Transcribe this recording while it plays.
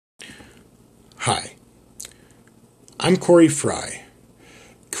Hi, I'm Corey Fry,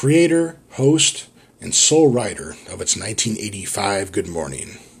 creator, host, and sole writer of its 1985 Good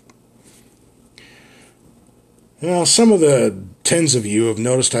Morning. Now, some of the tens of you have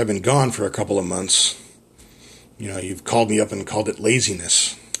noticed I've been gone for a couple of months. You've called me up and called it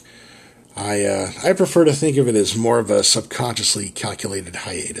laziness. I prefer to think of it as more of a subconsciously calculated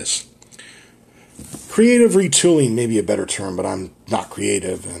hiatus. Creative retooling may be a better term, but I'm not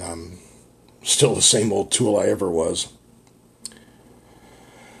creative, and I'm still the same old tool I ever was.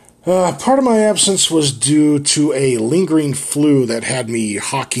 Part of my absence was due to a lingering flu that had me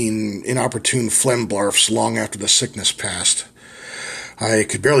hawking inopportune phlegm blarfs long after the sickness passed. I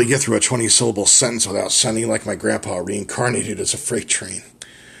could barely get through a 20-syllable sentence without sounding like my grandpa reincarnated as a freight train.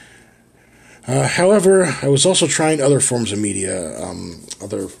 However, I was also trying other forms of media,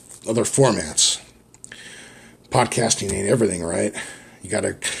 other formats. Podcasting ain't everything, right? You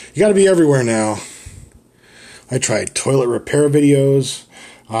gotta be everywhere now. I tried toilet repair videos.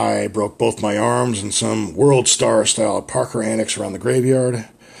 I broke both my arms in some World Star-style Parker annex around the graveyard.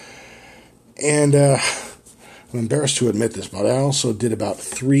 And I'm embarrassed to admit this, but I also did about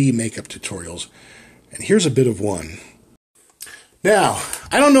 3 makeup tutorials. And here's a bit of one. Now,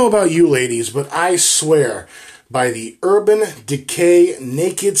 I don't know about you ladies, but I swear by the Urban Decay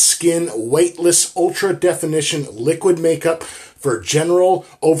Naked Skin Weightless Ultra Definition Liquid Makeup for general,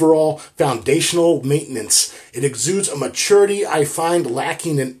 overall, foundational maintenance. It exudes a maturity I find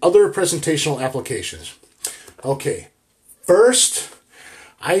lacking in other presentational applications. Okay, first,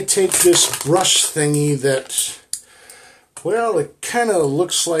 I take this brush thingy that, well, it kind of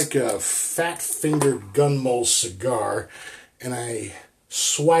looks like a fat-fingered gun mole cigar, and I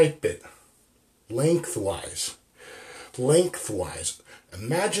swipe it lengthwise.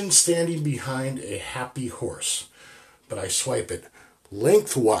 Imagine standing behind a happy horse, but I swipe it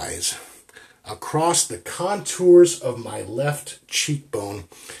lengthwise across the contours of my left cheekbone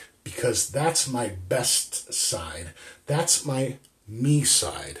because that's my best side. That's my me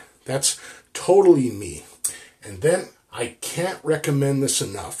side. That's totally me. And then I can't recommend this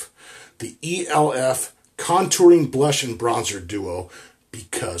enough. The ELF Contouring Blush and Bronzer Duo,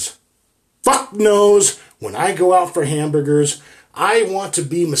 because fuck knows when I go out for hamburgers, I want to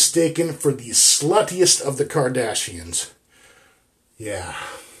be mistaken for the sluttiest of the Kardashians. Yeah.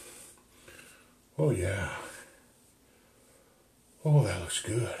 Oh, yeah. Oh, that looks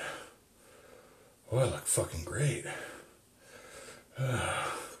good. Oh, I look fucking great.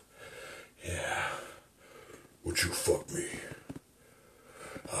 Yeah. Would you fuck me?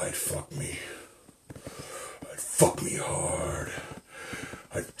 I'd fuck me. I'd fuck me hard.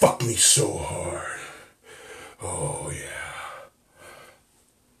 I'd fuck me so hard. Oh, yeah.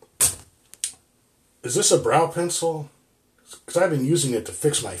 Is this a brow pencil? Because I've been using it to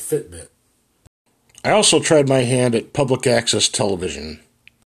fix my Fitbit. I also tried my hand at public access television.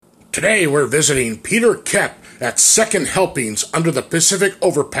 Today we're visiting Peter Koepp at Second Helpings under the Pacific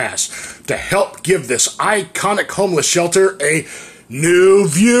Overpass to help give this iconic homeless shelter a new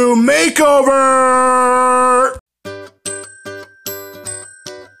view makeover!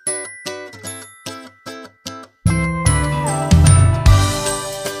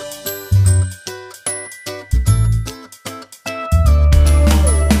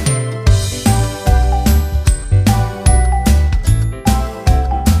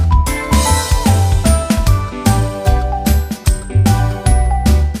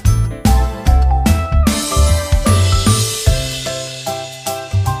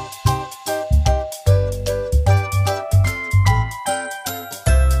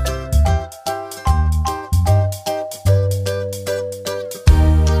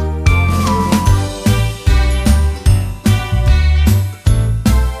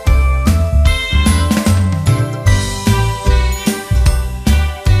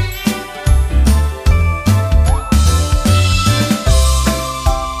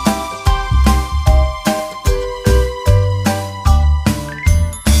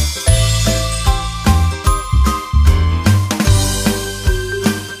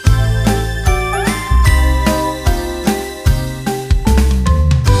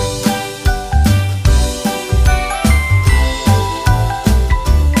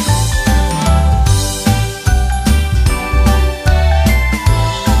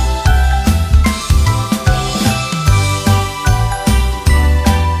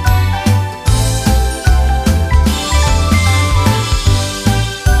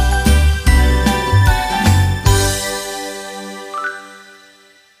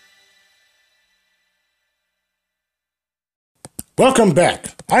 Welcome back.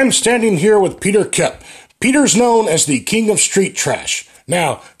 I'm standing here with Peter Koepp. Peter's known as the king of street trash.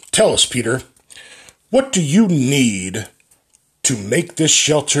 Now, tell us, Peter, What do you need to make this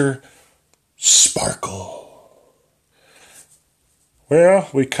shelter sparkle? Well,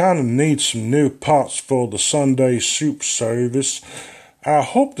 we kind of need some new pots for the Sunday soup service. I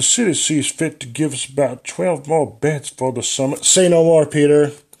hope the city sees fit to give us about 12 more beds for the summer. Say no more,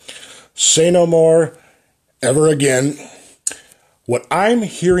 Peter. Say no more ever again. What I'm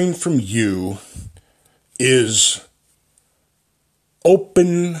hearing from you is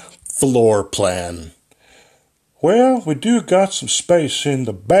open floor plan. Well, we do got some space in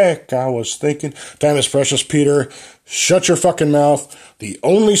the back, I was thinking. Time is precious, Peter. Shut your fucking mouth. The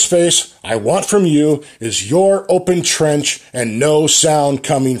only space I want from you is your open trench and no sound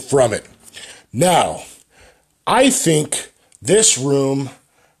coming from it. Now, I think this room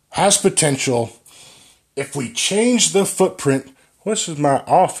has potential if we change the footprint. This is my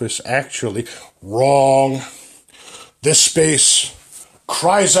office, actually. Wrong. This space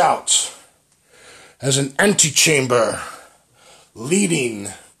cries out as an antechamber leading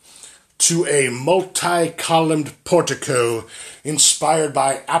to a multi-columned portico inspired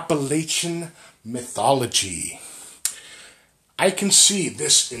by Appalachian mythology. I can see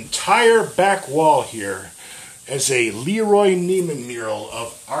this entire back wall here as a Leroy Neiman mural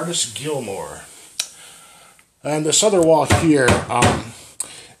of Artis Gilmore. And this other wall here,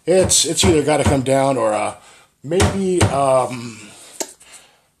 it's either got to come down or maybe, how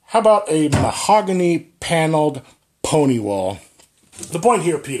about a mahogany paneled pony wall? The point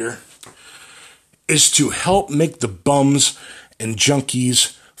here, Peter, is to help make the bums and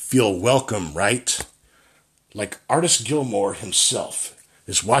junkies feel welcome, right? Like Artis Gilmore himself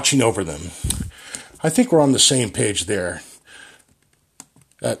is watching over them. I think we're on the same page there.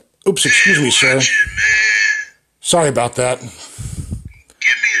 Oops, excuse me, sir. Sorry about that. Give me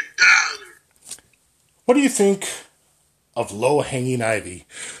 $1. What do you think of low-hanging ivy?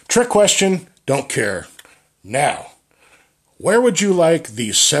 Trick question, don't care. Now, where would you like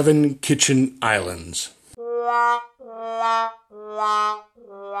the 7 kitchen islands?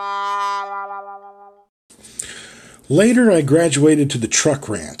 Later, I graduated to the truck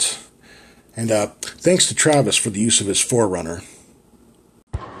rant. And thanks to Travis for the use of his Forerunner.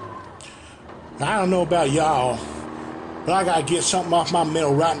 I don't know about y'all, but I gotta get something off my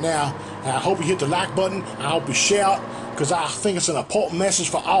mental right now. And I hope you hit the like button. I hope you shout, because I think it's an important message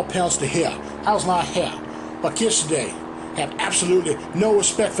for all parents to hear. How's my hair? My kids today have absolutely no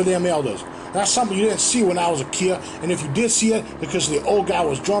respect for them elders. That's something you didn't see when I was a kid, and if you did see it, because the old guy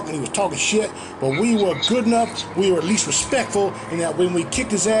was drunk and he was talking shit, but we were good enough, we were at least respectful, in that when we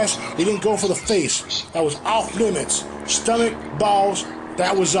kicked his ass, he didn't go for the face. That was off limits. Stomach, balls,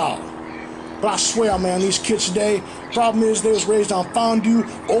 that was all. But I swear, man, these kids today, problem is they was raised on fondue,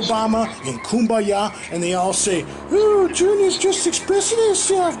 Obama, and Kumbaya, and they all say, "Ooh, Junior's just expressing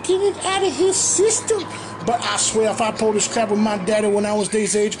himself, get it out of his system." But I swear, if I pulled this crap with my daddy when I was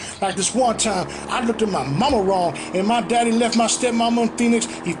Day's age, like this one time, I looked at my mama wrong, and my daddy left my stepmama in Phoenix.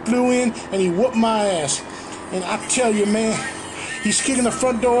 He flew in, and he whooped my ass. And I tell you, man, he's kicking the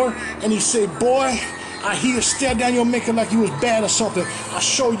front door, and he say, "Boy, I hear you stare down your maker like you was bad or something. I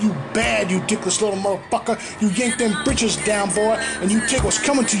show you bad, you dickless little motherfucker. You yank them britches down, boy, and you take what's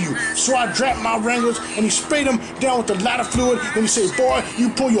coming to you." So I dropped my Wranglers, and he sprayed them down with the lighter fluid, and he said, "Boy, you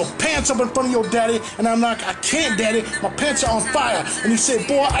pull your pants up in front of your daddy." And I'm like, "I can't, daddy. My pants are on fire." And he said,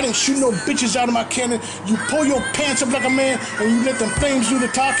 "Boy, I didn't shoot no bitches out of my cannon. You pull your pants up like a man, and you let them flames do the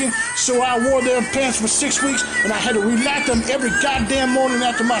talking." So I wore them pants for 6 weeks, and I had to relight them every goddamn morning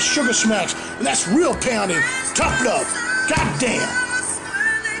after my sugar smacks. And that's real pounding. Tough love. Goddamn.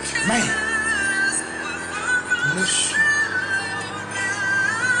 Man. This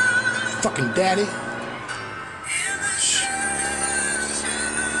fucking daddy.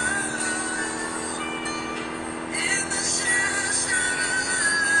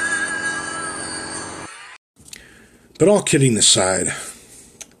 But all kidding aside,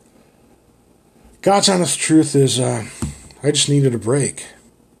 God's honest truth is I just needed a break.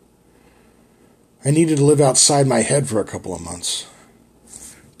 I needed to live outside my head for a couple of months.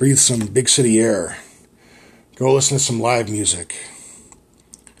 Breathe some big city air. Go listen to some live music.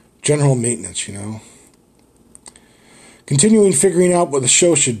 General maintenance, you know. Continuing figuring out what the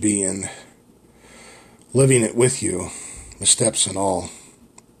show should be and living it with you, the steps and all.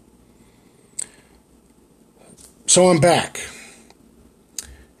 So I'm back.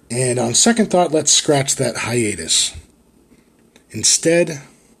 And on second thought, let's scratch that hiatus. Instead,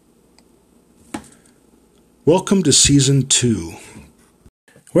 welcome to Season 2.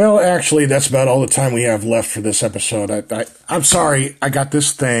 Well, actually, that's about all the time we have left for this episode. I'm sorry I got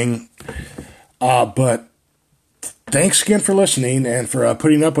this thing, but thanks again for listening and for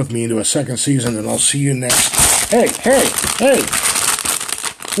putting up with me into a second season, and I'll see you next. Hey!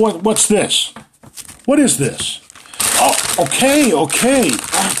 What's this? What is this? Oh, okay. Oh,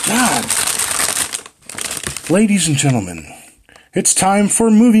 God. Ladies and gentlemen, it's time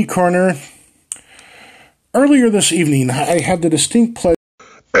for Movie Corner. Earlier this evening, I had the distinct pleasure...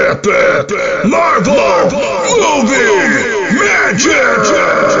 Epic Marvel Movie Magic!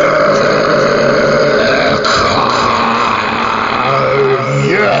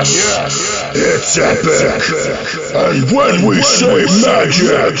 Yes! It's epic! And when we say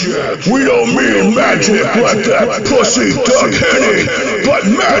magic, we don't mean magic like that pussy Doug Henny, but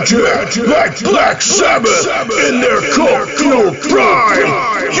magic like Black Sabbath in their coke-fueled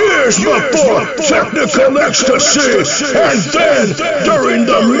prime, years before technical ecstasy, and then during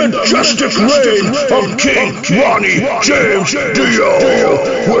the majestic reign of King Ronnie James Dio.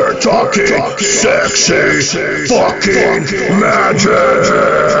 We're talking sexy fucking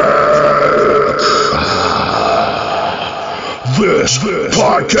magic! This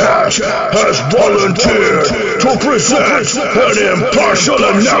podcast has volunteered to present an impartial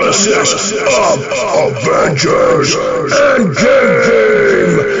analysis of Avengers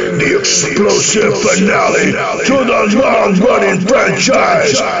Endgame, the explosive finale to the long-running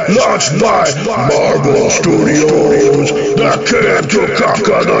franchise launched by Marvel Studios that came to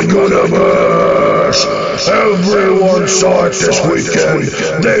conquer the universe. Everyone saw it this weekend.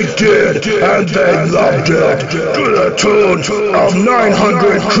 They did, and they loved it, to the tune of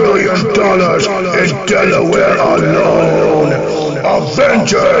 $900 trillion in Delaware alone.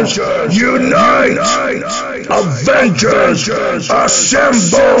 Avengers unite! Avengers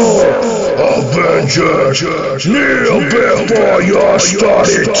assemble! Avengers kneel before your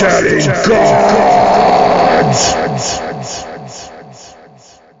storytelling gods!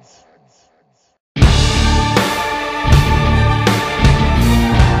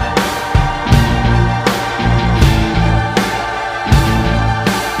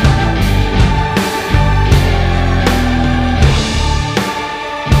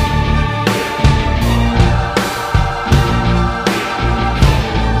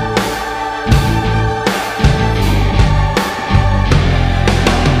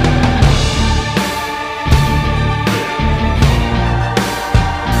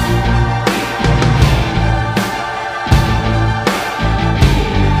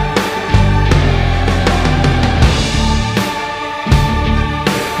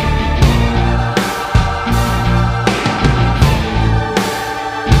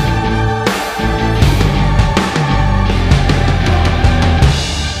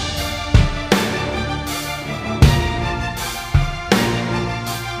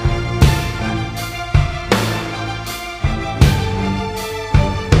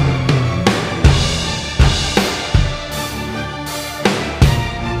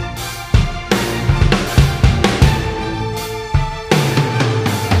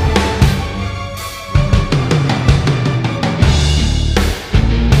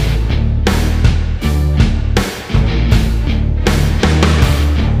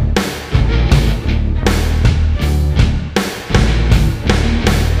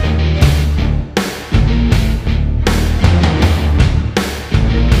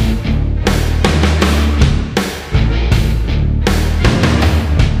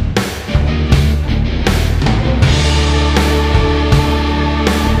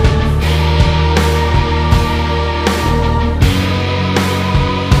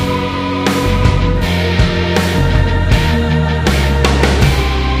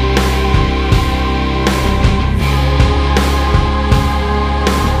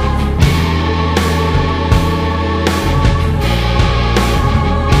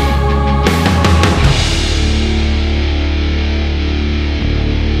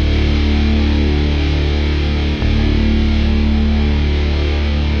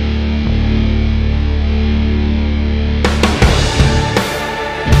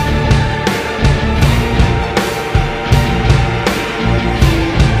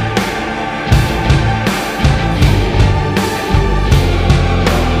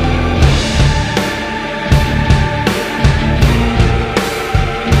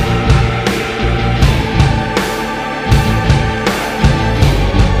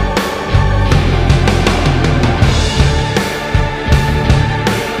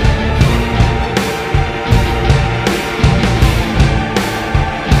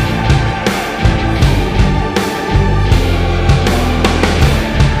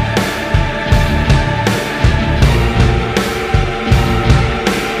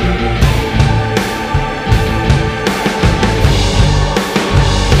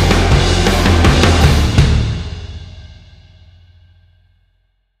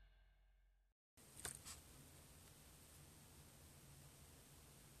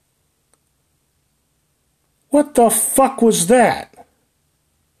 What the fuck was that?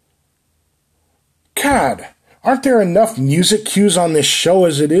 God, aren't there enough music cues on this show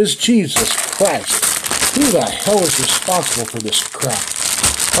as it is? Jesus Christ. Who the hell is responsible for this crap?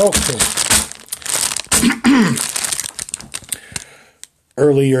 Okay.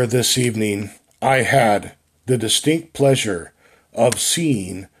 Earlier this evening, I had the distinct pleasure of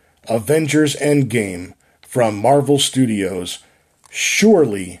seeing Avengers Endgame from Marvel Studios.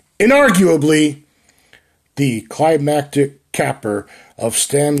 Surely, inarguably, the climactic capper of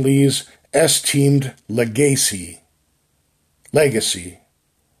Stan Lee's esteemed legacy.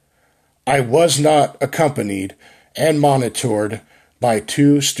 I was not accompanied and monitored by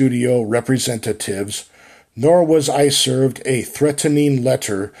 2 studio representatives, nor was I served a threatening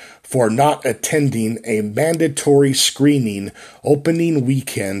letter for not attending a mandatory screening opening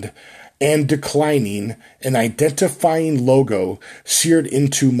weekend and declining an identifying logo seared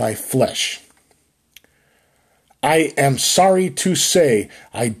into my flesh. I am sorry to say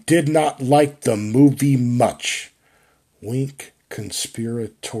I did not like the movie much. Wink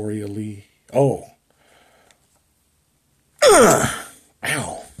conspiratorially. Oh.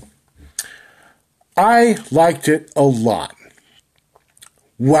 Ow. I liked it a lot.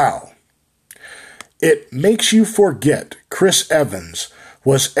 Wow. It makes you forget Chris Evans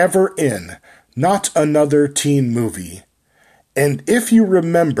was ever in not another teen movie. And if you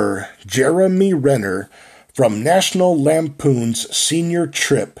remember Jeremy Renner from National Lampoon's Senior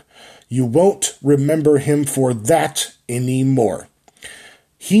Trip, you won't remember him for that anymore.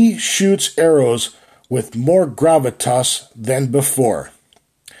 He shoots arrows with more gravitas than before.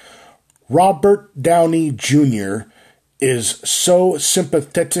 Robert Downey Jr. is so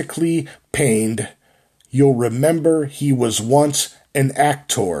sympathetically pained, you'll remember he was once an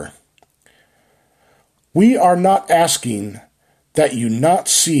actor. We are not asking that you not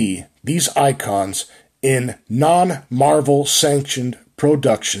see these icons in non-Marvel sanctioned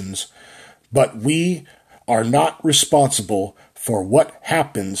productions, but we are not responsible for what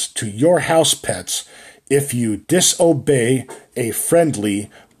happens to your house pets if you disobey a friendly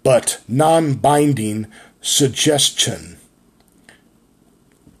but non-binding suggestion.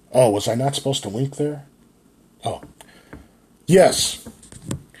 Oh, was I not supposed to wink there? Oh. Yes,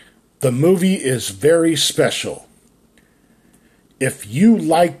 the movie is very special. If you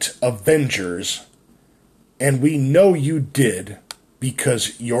liked Avengers, and we know you did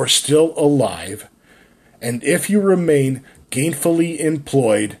because you're still alive, and if you remain gainfully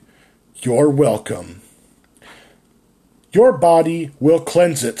employed, you're welcome. Your body will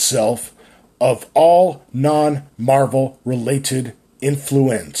cleanse itself of all non-Marvel related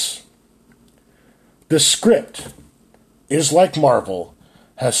influence. The script is like Marvel,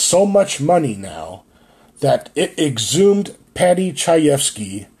 has so much money now that it exhumed Paddy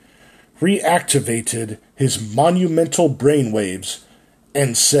Chayefsky, reactivated his monumental brainwaves,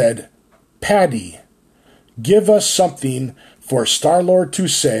 and said, "Paddy, give us something for Star-Lord to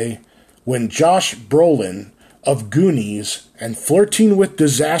say when Josh Brolin of Goonies and Flirting with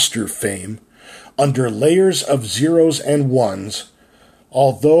Disaster fame, under layers of zeros and ones,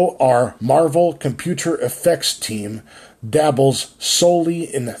 although our Marvel computer effects team dabbles solely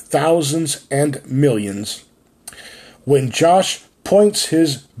in thousands and millions, when Josh points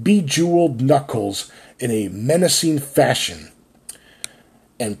his bejeweled knuckles in a menacing fashion,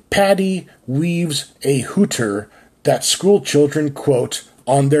 and Paddy weaves a hooter that schoolchildren quote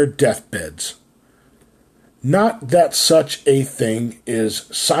on their deathbeds. Not that such a thing is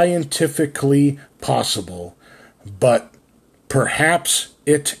scientifically possible, but perhaps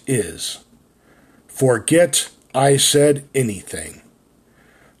it is. Forget I said anything.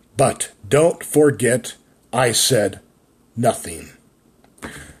 But don't forget I said nothing.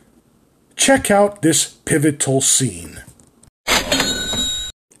 Check out this pivotal scene.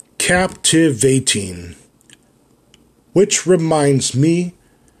 Captivating. Which reminds me,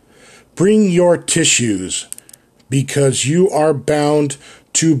 bring your tissues, because you are bound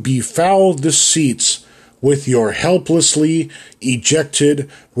to befoul the seats with your helplessly ejected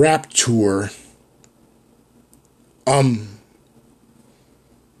rapture.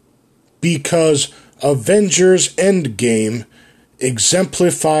 Because Avengers Endgame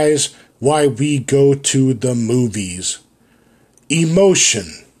exemplifies why we go to the movies.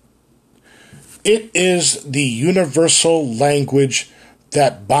 Emotion. It is the universal language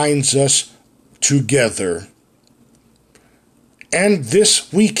that binds us together. And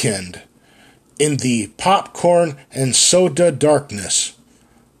this weekend, in the popcorn and soda darkness,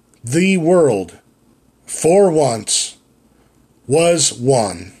 the world, for once, was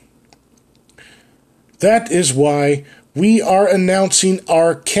one. That is why we are announcing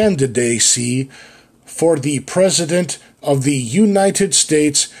our candidacy for the President of the United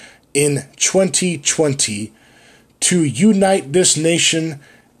States in 2020 to unite this nation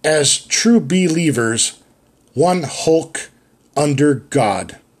as true believers, one Hulk under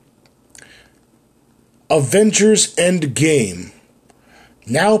God. Avengers Endgame,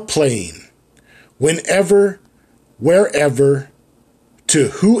 now playing, whenever, wherever, to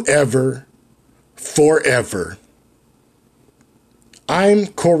whoever, forever. I'm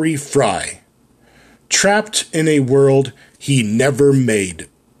Corey Fry, trapped in a world he never made.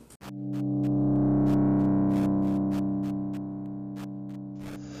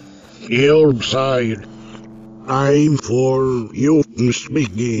 Hillside. I'm for you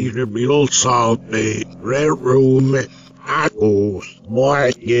speaking to build something. Red room, apples,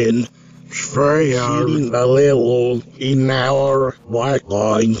 blackened, sprayer, a little in our black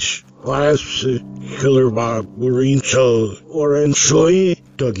lines. Glass, killer Bob, green soul, orange soy,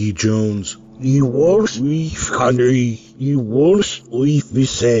 Dougie Jones. You won't leave country, you won't leave the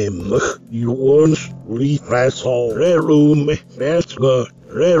same, you won't leave that's all. Red room, that's good,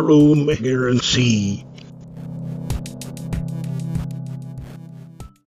 red room, guarantee.